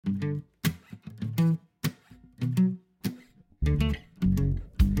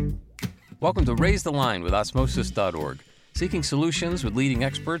Welcome to Raise the Line with Osmosis.org, seeking solutions with leading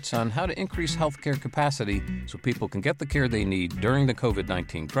experts on how to increase healthcare capacity so people can get the care they need during the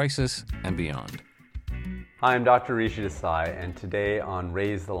COVID-19 crisis and beyond. Hi, I'm Dr. Rishi Desai, and today on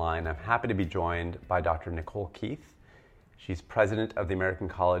Raise the Line, I'm happy to be joined by Dr. Nicole Keith. She's president of the American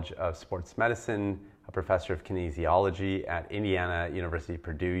College of Sports Medicine, a professor of kinesiology at Indiana University,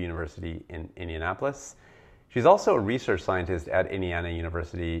 Purdue University in Indianapolis. She's also a research scientist at Indiana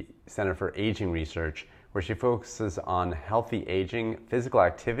University Center for Aging Research, where she focuses on healthy aging, physical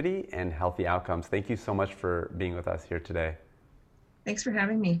activity, and healthy outcomes. Thank you so much for being with us here today. Thanks for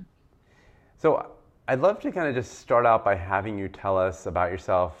having me. So I'd love to kind of just start out by having you tell us about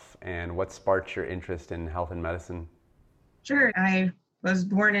yourself and what sparked your interest in health and medicine. Sure. I was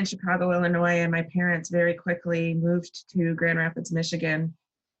born in Chicago, Illinois, and my parents very quickly moved to Grand Rapids, Michigan.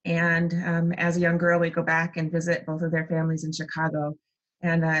 And as a young girl, we'd go back and visit both of their families in Chicago.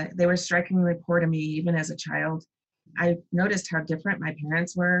 And they were strikingly poor to me, even as a child. I noticed how different my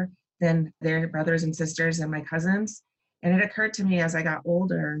parents were than their brothers and sisters and my cousins. And it occurred to me as I got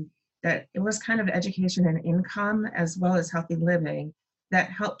older that it was kind of education and income, as well as healthy living, that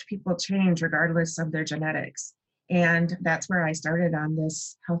helped people change regardless of their genetics. And that's where I started on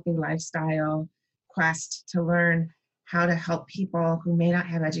this healthy lifestyle quest to learn how to help people who may not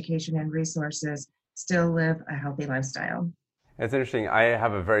have education and resources still live a healthy lifestyle. It's interesting. I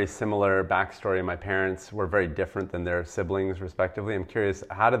have a very similar backstory. My parents were very different than their siblings, respectively. I'm curious,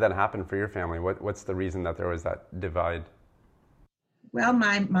 how did that happen for your family? What's the reason that there was that divide? Well,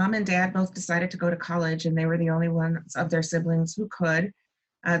 my mom and dad both decided to go to college, and they were the only ones of their siblings who could.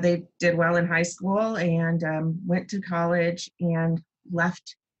 They did well in high school and went to college and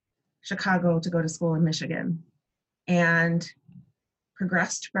left Chicago to go to school in Michigan and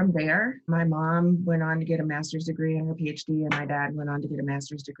progressed from there. My mom went on to get a master's degree and her PhD, and my dad went on to get a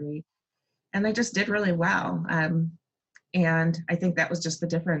master's degree. And they just did really well. And I think that was just the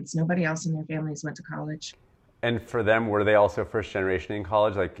difference. Nobody else in their families went to college. And for them, were they also first generation in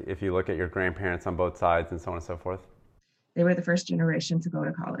college? Like if you look at your grandparents on both sides and so on and so forth? They were the first generation to go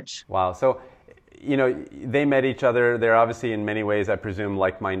to college. Wow. So, they met each other. They're obviously in many ways, I presume,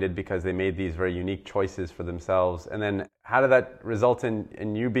 like-minded because they made these very unique choices for themselves. And then how did that result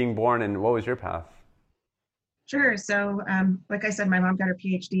in you being born, and what was your path? Sure. So, like I said, my mom got her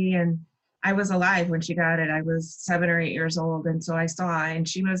PhD and I was alive when she got it. I was 7 or 8 years old. And so I saw, and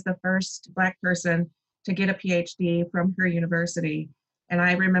she was the first Black person to get a PhD from her university. And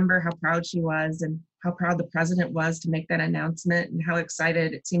I remember how proud she was and how proud the president was to make that announcement and how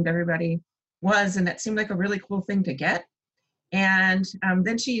excited it seemed everybody was. And that seemed like a really cool thing to get. And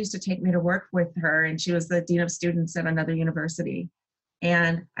then she used to take me to work with her, and she was the dean of students at another university.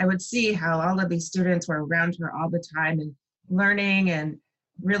 And I would see how all of these students were around her all the time and learning and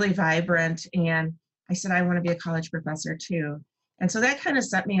really vibrant. And I said, I want to be a college professor too. And so that kind of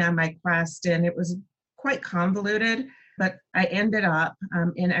set me on my quest, and it was quite convoluted, but I ended up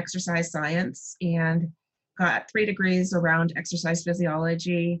in exercise science and got 3 degrees around exercise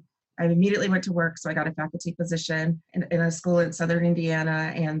physiology. I immediately went to work, so I got a faculty position in a school in Southern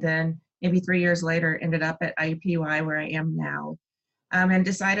Indiana, and then maybe 3 years later ended up at IUPUI where I am now, and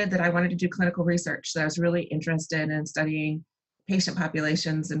decided that I wanted to do clinical research. So I was really interested in studying patient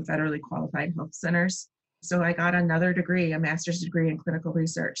populations in federally qualified health centers. So I got another degree, a master's degree in clinical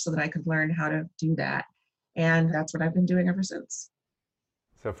research, so that I could learn how to do that. And that's what I've been doing ever since.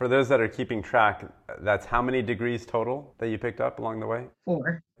 So for those that are keeping track, that's how many degrees total that you picked up along the way?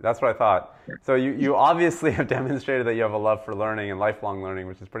 4. That's what I thought. Sure. So you obviously have demonstrated that you have a love for learning and lifelong learning,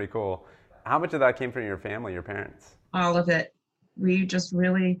 which is pretty cool. How much of that came from your family, your parents? All of it. We just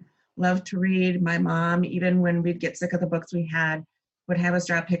really loved to read. My mom, even when we'd get sick of the books we had, would have us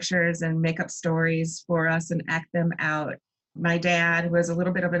draw pictures and make up stories for us and act them out. My dad was a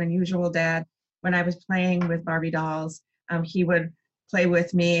little bit of an unusual dad. When I was playing with Barbie dolls, he would play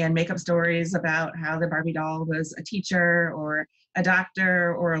with me and make up stories about how the Barbie doll was a teacher or a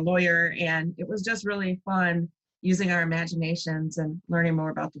doctor or a lawyer. And it was just really fun using our imaginations and learning more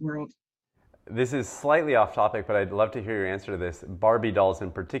about the world. This is slightly off topic, but I'd love to hear your answer to this. Barbie dolls in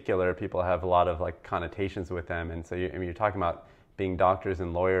particular, people have a lot of connotations with them. And so you're talking about being doctors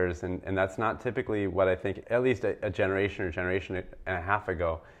and lawyers, and that's not typically what I think, at least a generation or generation and a half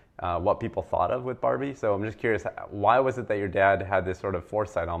ago, what people thought of with Barbie. So I'm just curious, why was it that your dad had this sort of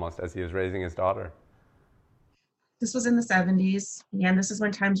foresight almost as he was raising his daughter? This was in the 70s, and this is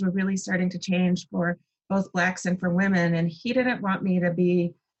when times were really starting to change for both Blacks and for women. And he didn't want me to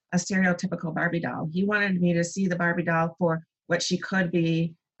be a stereotypical Barbie doll. He wanted me to see the Barbie doll for what she could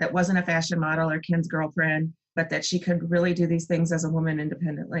be, that wasn't a fashion model or Ken's girlfriend, but that she could really do these things as a woman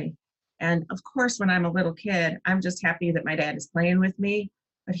independently. And of course, when I'm a little kid, I'm just happy that my dad is playing with me.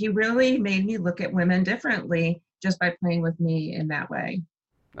 But he really made me look at women differently just by playing with me in that way.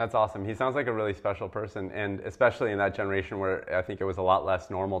 That's awesome. He sounds like a really special person, and especially in that generation where I think it was a lot less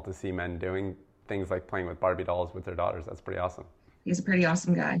normal to see men doing things like playing with Barbie dolls with their daughters. That's pretty awesome. He's a pretty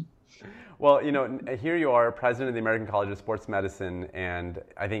awesome guy. Well, here you are, president of the American College of Sports Medicine, and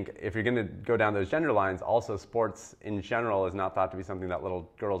I think if you're going to go down those gender lines, also sports in general is not thought to be something that little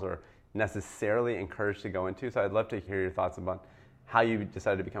girls are necessarily encouraged to go into. So I'd love to hear your thoughts about how you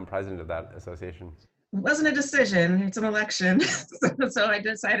decided to become president of that association. It wasn't a decision, it's an election. So I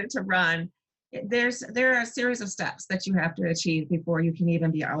decided to run. There are a series of steps that you have to achieve before you can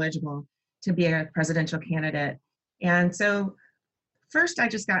even be eligible to be a presidential candidate. And so first I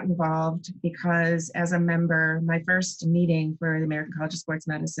just got involved because as a member, my first meeting for the American College of Sports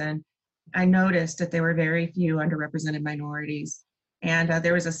Medicine, I noticed that there were very few underrepresented minorities. And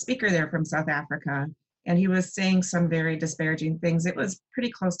there was a speaker there from South Africa, and he was saying some very disparaging things. It was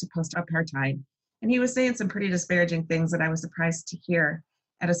pretty close to post-apartheid. And he was saying some pretty disparaging things that I was surprised to hear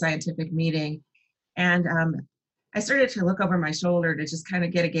at a scientific meeting. And I started to look over my shoulder to just kind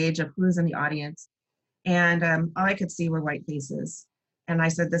of get a gauge of who's in the audience. And all I could see were white faces. And I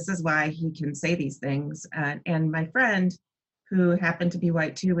said, this is why he can say these things. And my friend, who happened to be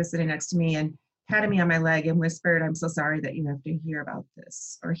white too, was sitting next to me and patted me on my leg and whispered, I'm so sorry that you have to hear about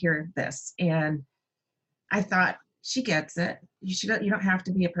this or hear this. And I thought, she gets it. You don't have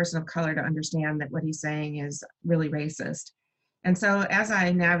to be a person of color to understand that what he's saying is really racist. And so as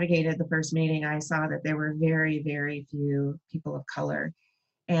I navigated the first meeting, I saw that there were very, very few people of color.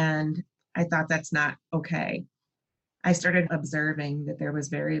 And I thought that's not okay. I started observing that there was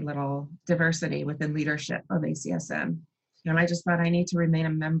very little diversity within leadership of ACSM. And I just thought I need to remain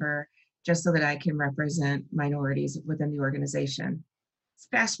a member just so that I can represent minorities within the organization.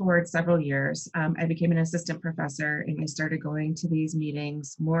 Fast forward several years, I became an assistant professor and I started going to these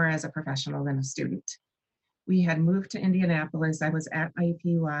meetings more as a professional than a student. We had moved to Indianapolis. I was at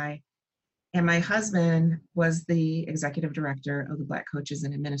IUPUI, and my husband was the executive director of the Black Coaches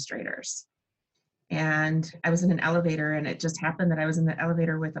and Administrators. And I was in an elevator, and it just happened that I was in the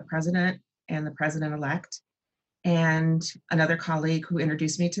elevator with the president and the president-elect and another colleague who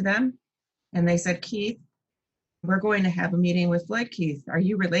introduced me to them. And they said, Keith, we're going to have a meeting with Floyd Keith. Are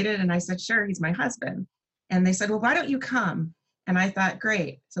you related? And I said, sure, he's my husband. And they said, well, why don't you come? And I thought,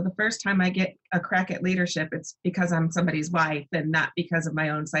 great. So the first time I get a crack at leadership, it's because I'm somebody's wife and not because of my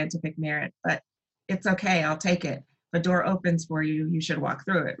own scientific merit. But it's okay, I'll take it. If a door opens for you, you should walk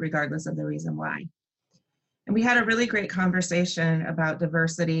through it, regardless of the reason why. And we had a really great conversation about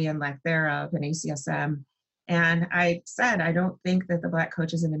diversity and lack thereof in ACSM. And I said, I don't think that the Black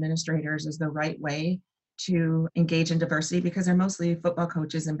Coaches and Administrators is the right way to engage in diversity because they're mostly football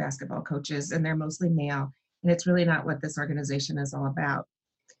coaches and basketball coaches, and they're mostly male. And it's really not what this organization is all about.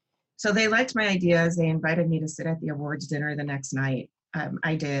 So they liked my ideas. They invited me to sit at the awards dinner the next night.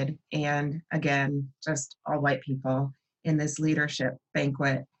 I did. And again, just all white people in this leadership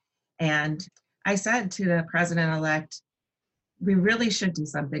banquet. And I said to the president-elect, we really should do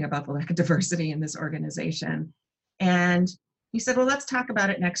something about the lack of diversity in this organization. And he said, well, let's talk about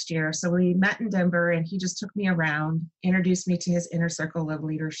it next year. So we met in Denver, and he just took me around, introduced me to his inner circle of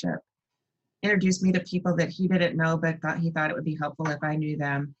leadership, introduced me to people that he didn't know, but he thought it would be helpful if I knew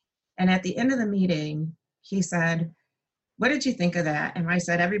them. And at the end of the meeting, he said, what did you think of that? And I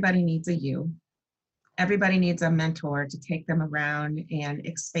said, everybody needs a you. Everybody needs a mentor to take them around and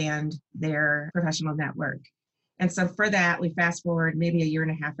expand their professional network. And so for that, we fast forward maybe a year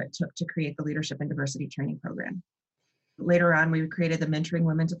and a half it took to create the Leadership and Diversity Training Program. Later on, we created the Mentoring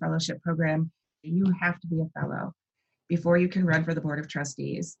Women to Fellowship Program. You have to be a fellow before you can run for the Board of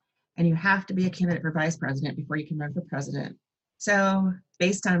Trustees. And you have to be a candidate for vice president before you can run for president. So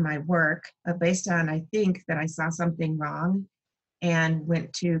based on my work, I think that I saw something wrong and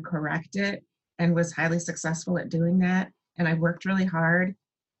went to correct it and was highly successful at doing that. And I worked really hard.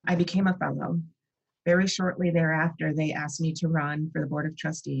 I became a fellow. Very shortly thereafter, they asked me to run for the Board of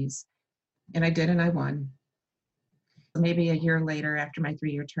Trustees. And I did, and I won. Maybe a year later, after my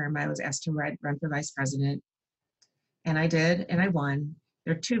 3-year term, I was asked to run for vice president. And I did, and I won.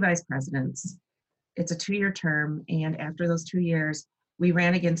 There are 2 vice presidents. It's a 2-year term, and after those 2 years, we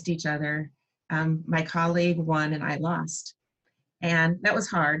ran against each other. My colleague won, and I lost. And that was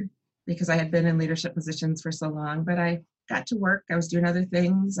hard because I had been in leadership positions for so long, but I got to work. I was doing other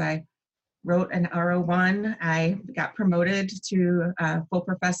things. I wrote an R01. I got promoted to full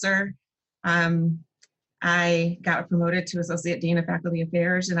professor. I got promoted to Associate Dean of Faculty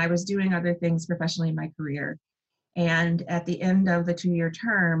Affairs, and I was doing other things professionally in my career. And at the end of the 2-year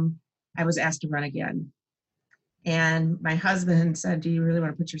term, I was asked to run again. And my husband said, "Do you really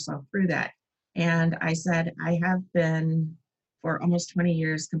want to put yourself through that?" And I said, "I have been for almost 20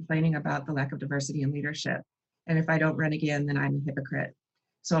 years complaining about the lack of diversity in leadership. And if I don't run again, then I'm a hypocrite.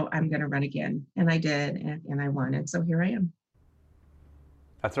 So I'm going to run again." And I did, and I won. And so here I am.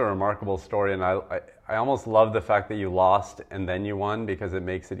 That's a remarkable story, and I almost love the fact that you lost and then you won, because it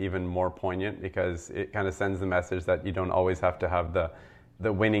makes it even more poignant, because it kind of sends the message that you don't always have to have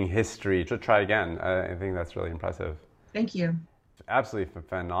the winning history to try again. I think that's really impressive. Thank you. Absolutely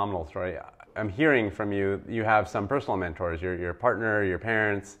phenomenal story. I'm hearing from you, you have some personal mentors, your partner, your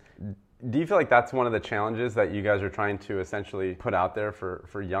parents. Do you feel like that's one of the challenges that you guys are trying to essentially put out there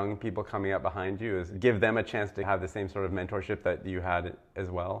for young people coming up behind you, is give them a chance to have the same sort of mentorship that you had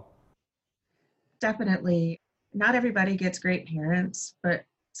as well? Definitely. Not everybody gets great parents, but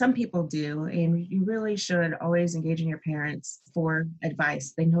some people do. And you really should always engage in your parents for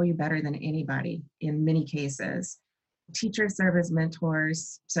advice. They know you better than anybody in many cases. Teachers serve as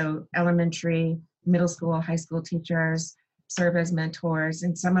mentors. So elementary, middle school, high school teachers serve as mentors,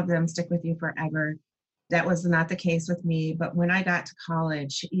 and some of them stick with you forever. That was not the case with me. But when I got to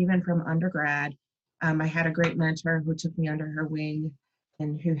college, even from undergrad, I had a great mentor who took me under her wing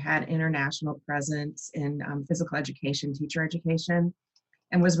and who had international presence in physical education, teacher education,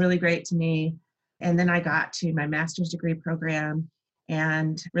 and was really great to me. And then I got to my master's degree program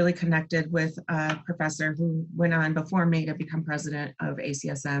and really connected with a professor who went on before me to become president of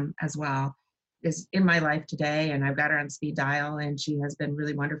ACSM as well, is in my life today. And I've got her on speed dial, and she has been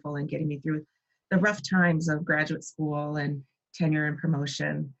really wonderful in getting me through the rough times of graduate school and tenure and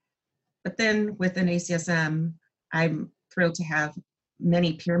promotion. But then within ACSM, I'm thrilled to have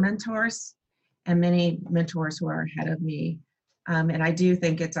many peer mentors and many mentors who are ahead of me. And I do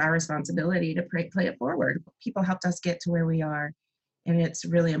think it's our responsibility to play it forward. People helped us get to where we are, and it's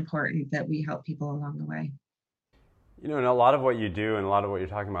really important that we help people along the way. You know, and a lot of what you do and a lot of what you're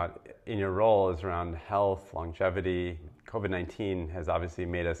talking about in your role is around health, longevity. COVID-19 has obviously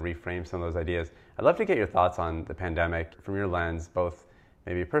made us reframe some of those ideas. I'd love to get your thoughts on the pandemic from your lens, both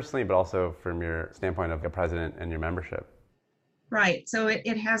maybe personally, but also from your standpoint of a president and your membership. Right. So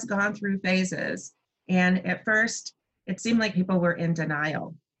it has gone through phases. And at first, it seemed like people were in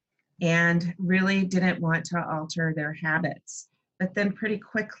denial and really didn't want to alter their habits. But then pretty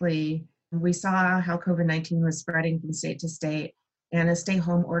quickly, we saw how COVID-19 was spreading from state to state, and a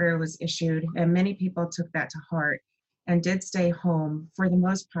stay-home order was issued, and many people took that to heart and did stay home for the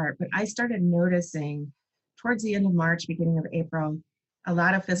most part. But I started noticing towards the end of March, beginning of April, a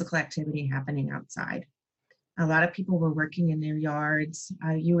lot of physical activity happening outside. A lot of people were working in their yards.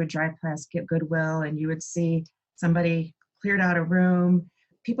 You would drive past Goodwill and you would see somebody cleared out a room.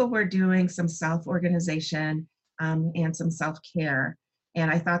 People were doing some self-organization and some self-care. And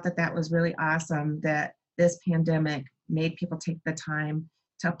I thought that that was really awesome that this pandemic made people take the time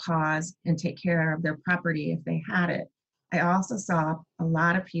to pause and take care of their property if they had it. I also saw a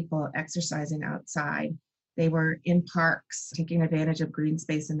lot of people exercising outside. They were in parks, taking advantage of green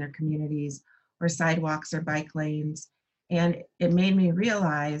space in their communities, or sidewalks or bike lanes. And it made me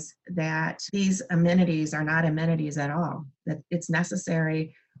realize that these amenities are not amenities at all, that it's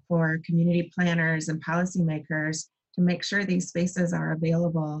necessary for community planners and policymakers to make sure these spaces are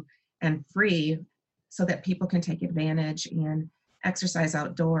available and free so that people can take advantage and exercise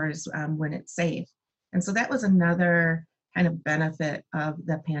outdoors when it's safe. And so that was another kind of benefit of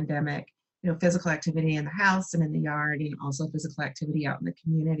the pandemic, physical activity in the house and in the yard, and also physical activity out in the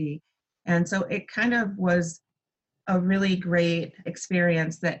community. And so it kind of was a really great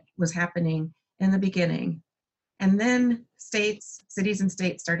experience that was happening in the beginning. And then cities and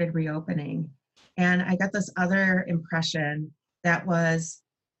states started reopening. And I got this other impression that was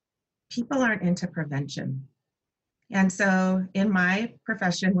people aren't into prevention. And so in my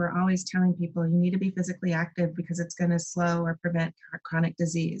profession, we're always telling people you need to be physically active because it's going to slow or prevent chronic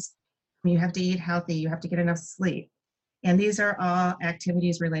disease. You have to eat healthy, you have to get enough sleep. And these are all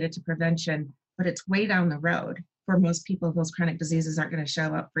activities related to prevention, but it's way down the road. For most people, those chronic diseases aren't going to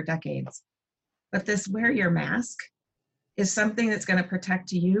show up for decades. But this wear your mask is something that's going to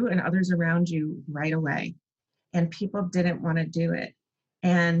protect you and others around you right away. And people didn't want to do it.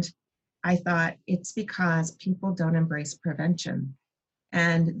 And I thought it's because people don't embrace prevention.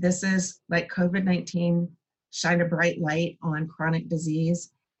 And this is like COVID-19 shined a bright light on chronic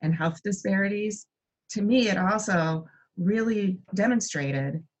disease and health disparities. To me, it also really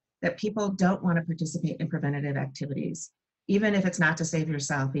demonstrated that people don't want to participate in preventative activities, even if it's not to save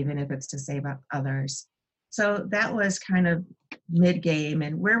yourself, even if it's to save others. So that was kind of mid-game.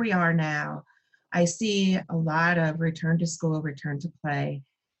 And where we are now, I see a lot of return to school, return to play.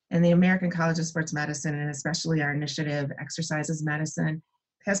 And the American College of Sports Medicine, and especially our initiative, Exercise is Medicine,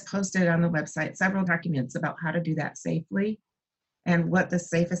 has posted on the website several documents about how to do that safely and what the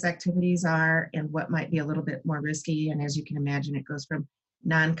safest activities are and what might be a little bit more risky. And as you can imagine, it goes from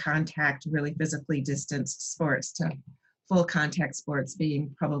non-contact, really physically distanced sports to full contact sports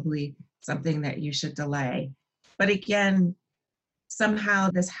being probably something that you should delay. But again, somehow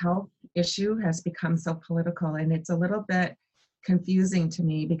this health issue has become so political, and it's a little bit confusing to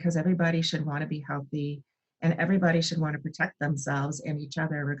me because everybody should want to be healthy and everybody should want to protect themselves and each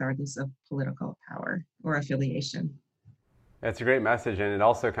other regardless of political power or affiliation. It's a great message, and it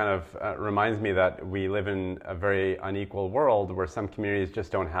also kind of reminds me that we live in a very unequal world where some communities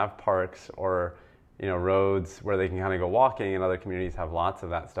just don't have parks or roads where they can kind of go walking, and other communities have lots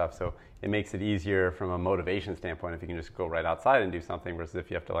of that stuff. So it makes it easier from a motivation standpoint if you can just go right outside and do something versus if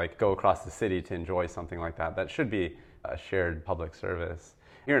you have to go across the city to enjoy something like that. That should be a shared public service.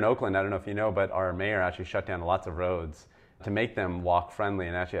 Here in Oakland, I don't know if you know, but our mayor actually shut down lots of roads to make them walk friendly,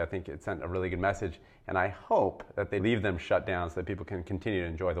 and actually I think it sent a really good message, and I hope that they leave them shut down so that people can continue to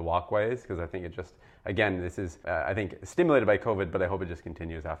enjoy the walkways, because I think it just, again, this is I think stimulated by COVID, but I hope it just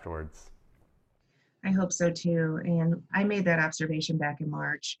continues afterwards. I hope so too. And I made that observation back in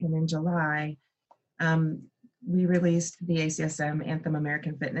March. And in July, we released the ACSM Anthem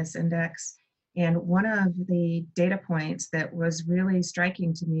American Fitness Index. And one of the data points that was really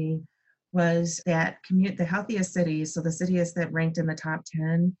striking to me was that the healthiest cities, so the cities that ranked in the top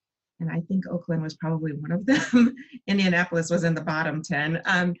 10, and I think Oakland was probably one of them, Indianapolis was in the bottom 10,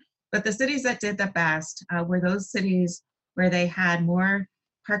 but the cities that did the best were those cities where they had more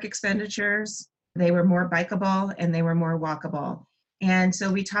park expenditures, they were more bikeable, and they were more walkable. And so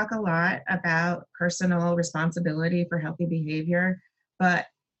we talk a lot about personal responsibility for healthy behavior, but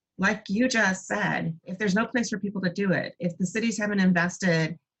like you just said, if there's no place for people to do it, if the cities haven't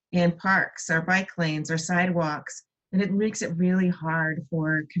invested in parks or bike lanes or sidewalks, then it makes it really hard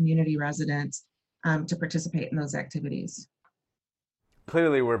for community residents to participate in those activities.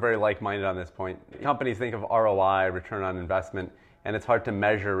 Clearly, we're very like-minded on this point. Companies think of ROI, return on investment, and it's hard to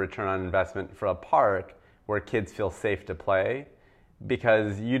measure return on investment for a park where kids feel safe to play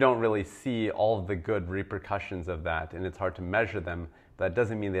because you don't really see all of the good repercussions of that, and it's hard to measure them. That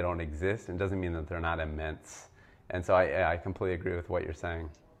doesn't mean they don't exist, and doesn't mean that they're not immense. And so I completely agree with what you're saying.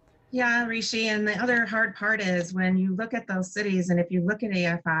 Yeah, Rishi, and the other hard part is when you look at those cities, and if you look at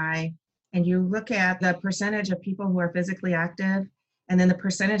AFI and you look at the percentage of people who are physically active, and then the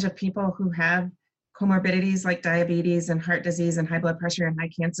percentage of people who have comorbidities like diabetes and heart disease and high blood pressure and high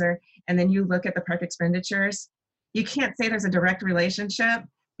cancer, and then you look at the park expenditures, you can't say there's a direct relationship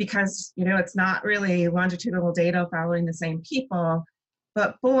because it's not really longitudinal data following the same people,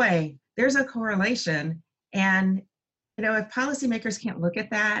 but boy, there's a correlation. And if policymakers can't look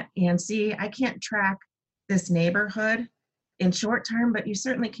at that and see, I can't track this neighborhood in short term, but you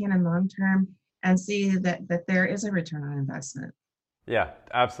certainly can in long term, and see that there is a return on investment. Yeah,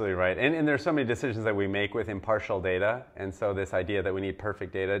 absolutely right. And there's so many decisions that we make with impartial data. And so this idea that we need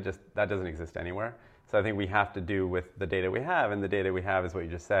perfect data, that doesn't exist anywhere. So I think we have to do with the data we have. And the data we have is what you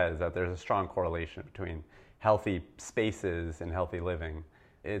just said, is that there's a strong correlation between healthy spaces and healthy living.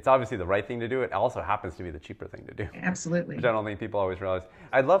 It's obviously the right thing to do. It also happens to be the cheaper thing to do. Absolutely. Which I don't think people always realize.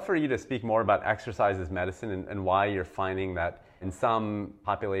 I'd love for you to speak more about exercise as medicine and why you're finding that in some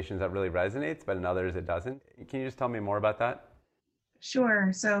populations that really resonates, but in others it doesn't. Can you just tell me more about that?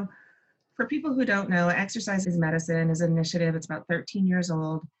 Sure. So for people who don't know, Exercise is Medicine is an initiative. It's about 13 years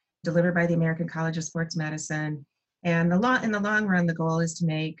old, delivered by the American College of Sports Medicine. And in the long run, the goal is to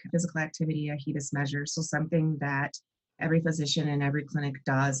make physical activity a HEDIS measure. So something that every physician in every clinic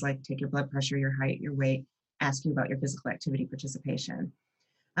does, like take your blood pressure, your height, your weight, ask you about your physical activity participation.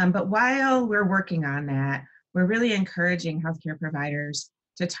 But while we're working on that, we're really encouraging healthcare providers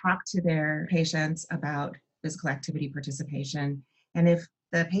to talk to their patients about physical activity participation. And if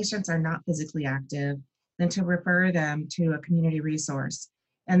the patients are not physically active, then to refer them to a community resource.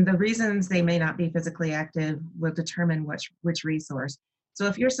 And the reasons they may not be physically active will determine which resource. So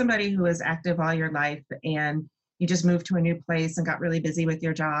if you're somebody who is active all your life and you just moved to a new place and got really busy with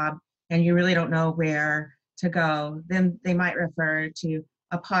your job and you really don't know where to go, then they might refer to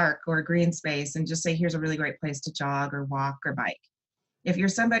a park or a green space and just say, here's a really great place to jog or walk or bike. If you're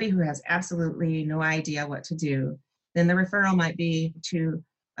somebody who has absolutely no idea what to do, then the referral might be to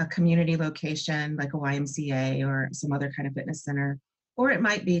a community location like a YMCA or some other kind of fitness center, or it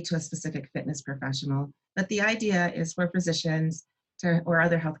might be to a specific fitness professional. But the idea is for physicians or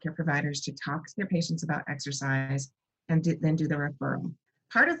other healthcare providers to talk to their patients about exercise and then do the referral.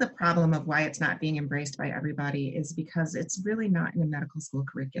 Part of the problem of why it's not being embraced by everybody is because it's really not in a medical school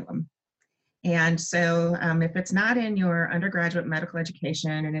curriculum. And so if it's not in your undergraduate medical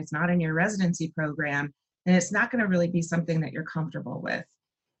education and it's not in your residency program, then it's not going to really be something that you're comfortable with.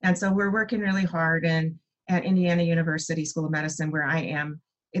 And so we're working really hard, and at Indiana University School of Medicine, where I am,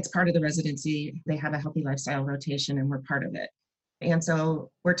 it's part of the residency. They have a healthy lifestyle rotation, and we're part of it. And so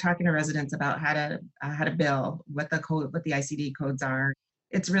we're talking to residents about how to bill, what the ICD codes are.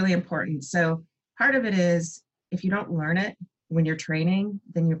 It's really important. So part of it is, if you don't learn it when you're training,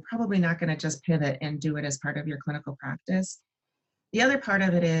 then you're probably not going to just pivot and do it as part of your clinical practice. The other part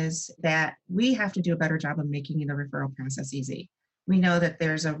of it is that we have to do a better job of making the referral process easy. We know that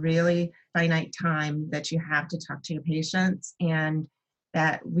there's a really finite time that you have to talk to your patients, and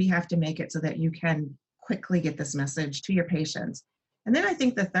that we have to make it so that you can quickly get this message to your patients. And then I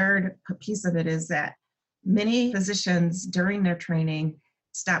think the third piece of it is that many physicians during their training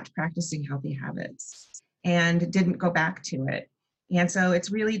stopped practicing healthy habits and didn't go back to it. And so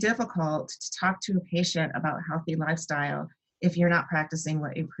it's really difficult to talk to a patient about healthy lifestyle if you're not practicing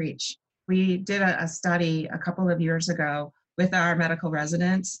what you preach. We did a study a couple of years ago with our medical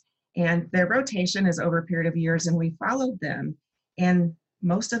residents, and their rotation is over a period of years, and we followed them. And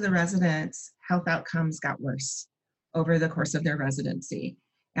most of the residents' health outcomes got worse over the course of their residency.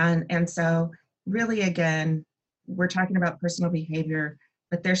 And so really, again, we're talking about personal behavior,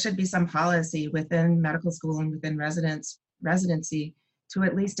 but there should be some policy within medical school and within residency to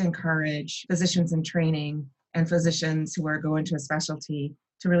at least encourage physicians in training and physicians who are going to a specialty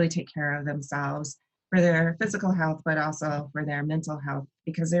to really take care of themselves for their physical health, but also for their mental health,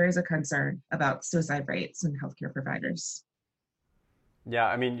 because there is a concern about suicide rates in healthcare providers. Yeah,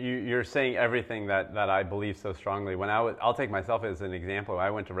 I mean, you're saying everything that I believe so strongly. I'll take myself as an example. When I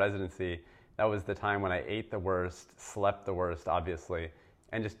went to residency, that was the time when I ate the worst, slept the worst, obviously,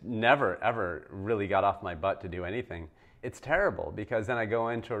 and just never, ever really got off my butt to do anything. It's terrible, because then I go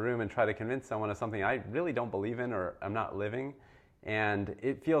into a room and try to convince someone of something I really don't believe in or I'm not living. And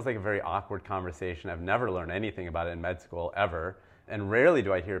it feels like a very awkward conversation. I've never learned anything about it in med school, ever. And rarely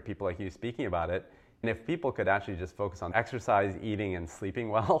do I hear people like you speaking about it. And if people could actually just focus on exercise, eating, and sleeping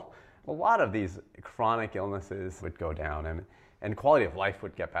well, a lot of these chronic illnesses would go down, and quality of life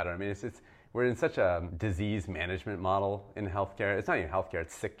would get better. I mean, we're in such a disease management model in healthcare. It's not even healthcare,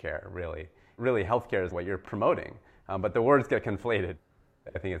 it's sick care, really. Really, healthcare is what you're promoting, but the words get conflated.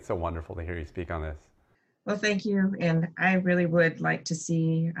 I think it's so wonderful to hear you speak on this. Well, thank you. And I really would like to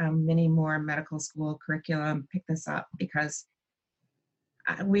see many more medical school curriculum pick this up, because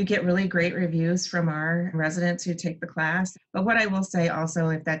we get really great reviews from our residents who take the class. But what I will say also,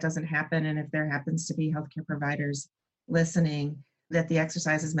 if that doesn't happen, and if there happens to be healthcare providers listening, that the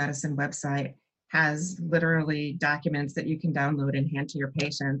Exercise is Medicine website has literally documents that you can download and hand to your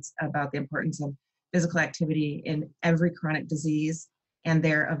patients about the importance of physical activity in every chronic disease, and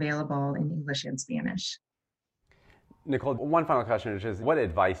they're available in English and Spanish. Nicole, one final question, which is, what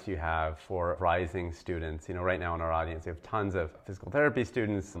advice do you have for rising students? You know, right now in our audience, we have tons of physical therapy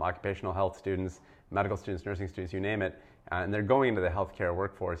students, some occupational health students, medical students, nursing students, you name it, and they're going into the healthcare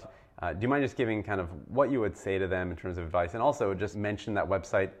workforce. Do you mind just giving kind of what you would say to them in terms of advice? And also just mention that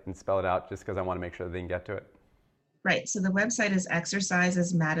website and spell it out, just because I want to make sure that they can get to it. Right, so the website is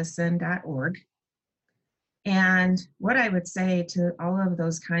exercisesmedicine.org. And what I would say to all of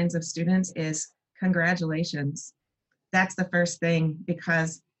those kinds of students is congratulations. That's the first thing,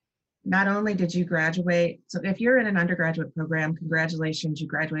 because not only did you graduate, so if you're in an undergraduate program, congratulations, you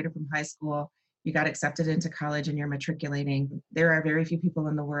graduated from high school, you got accepted into college and you're matriculating. There are very few people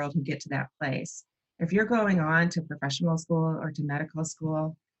in the world who get to that place. If you're going on to professional school or to medical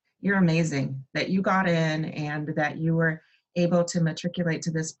school, you're amazing that you got in and that you were able to matriculate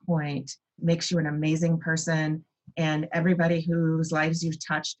to this point. Makes you an amazing person. And everybody whose lives you've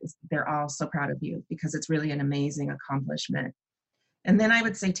touched, they're all so proud of you, because it's really an amazing accomplishment. And then I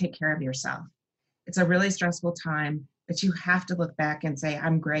would say, take care of yourself. It's a really stressful time, but you have to look back and say,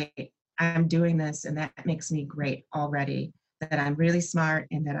 I'm great. I'm doing this, and that makes me great already. That I'm really smart,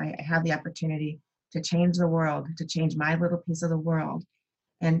 and that I have the opportunity to change the world, to change my little piece of the world.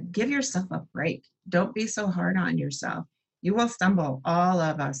 And give yourself a break. Don't be so hard on yourself. You will stumble. All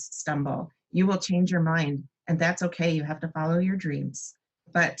of us stumble. You will change your mind. And that's okay. You have to follow your dreams.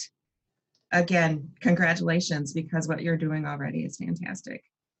 But again, congratulations, because what you're doing already is fantastic.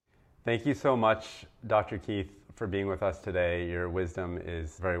 Thank you so much, Dr. Keith, for being with us today. Your wisdom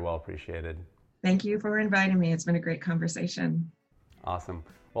is very well appreciated. Thank you for inviting me. It's been a great conversation. Awesome.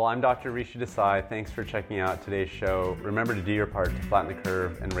 Well, I'm Dr. Rishi Desai. Thanks for checking out today's show. Remember to do your part to flatten the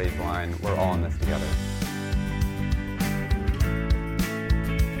curve and raise the line. We're all in this together.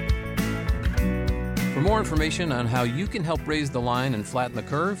 For more information on how you can help raise the line and flatten the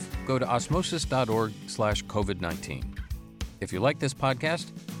curve, go to osmosis.org/COVID-19. If you like this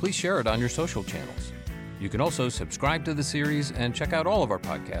podcast, please share it on your social channels. You can also subscribe to the series and check out all of our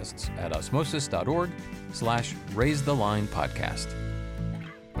podcasts at osmosis.org/raisethelinepodcast.